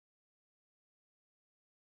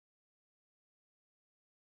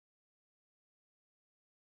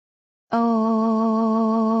Oh,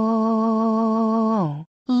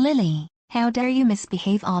 Lily, how dare you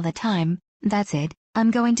misbehave all the time? That's it,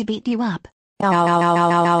 I'm going to beat you up. Ow, ow, ow,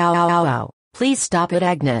 ow, ow, ow, ow, ow, ow. Please stop it,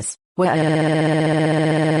 Agnes.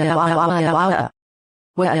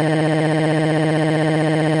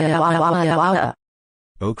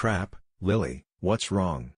 Oh crap, Lily, what's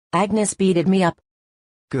wrong? Agnes beated me up.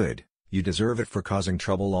 Good, you deserve it for causing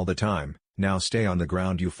trouble all the time. Now stay on the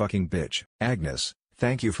ground, you fucking bitch. Agnes,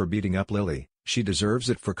 thank you for beating up Lily. She deserves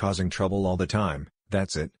it for causing trouble all the time.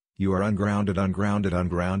 That's it, you are ungrounded, ungrounded,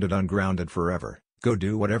 ungrounded, ungrounded forever. Go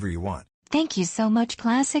do whatever you want. Thank you so much,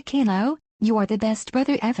 Classic Kilo. You are the best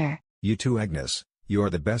brother ever. You too, Agnes. You are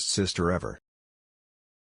the best sister ever.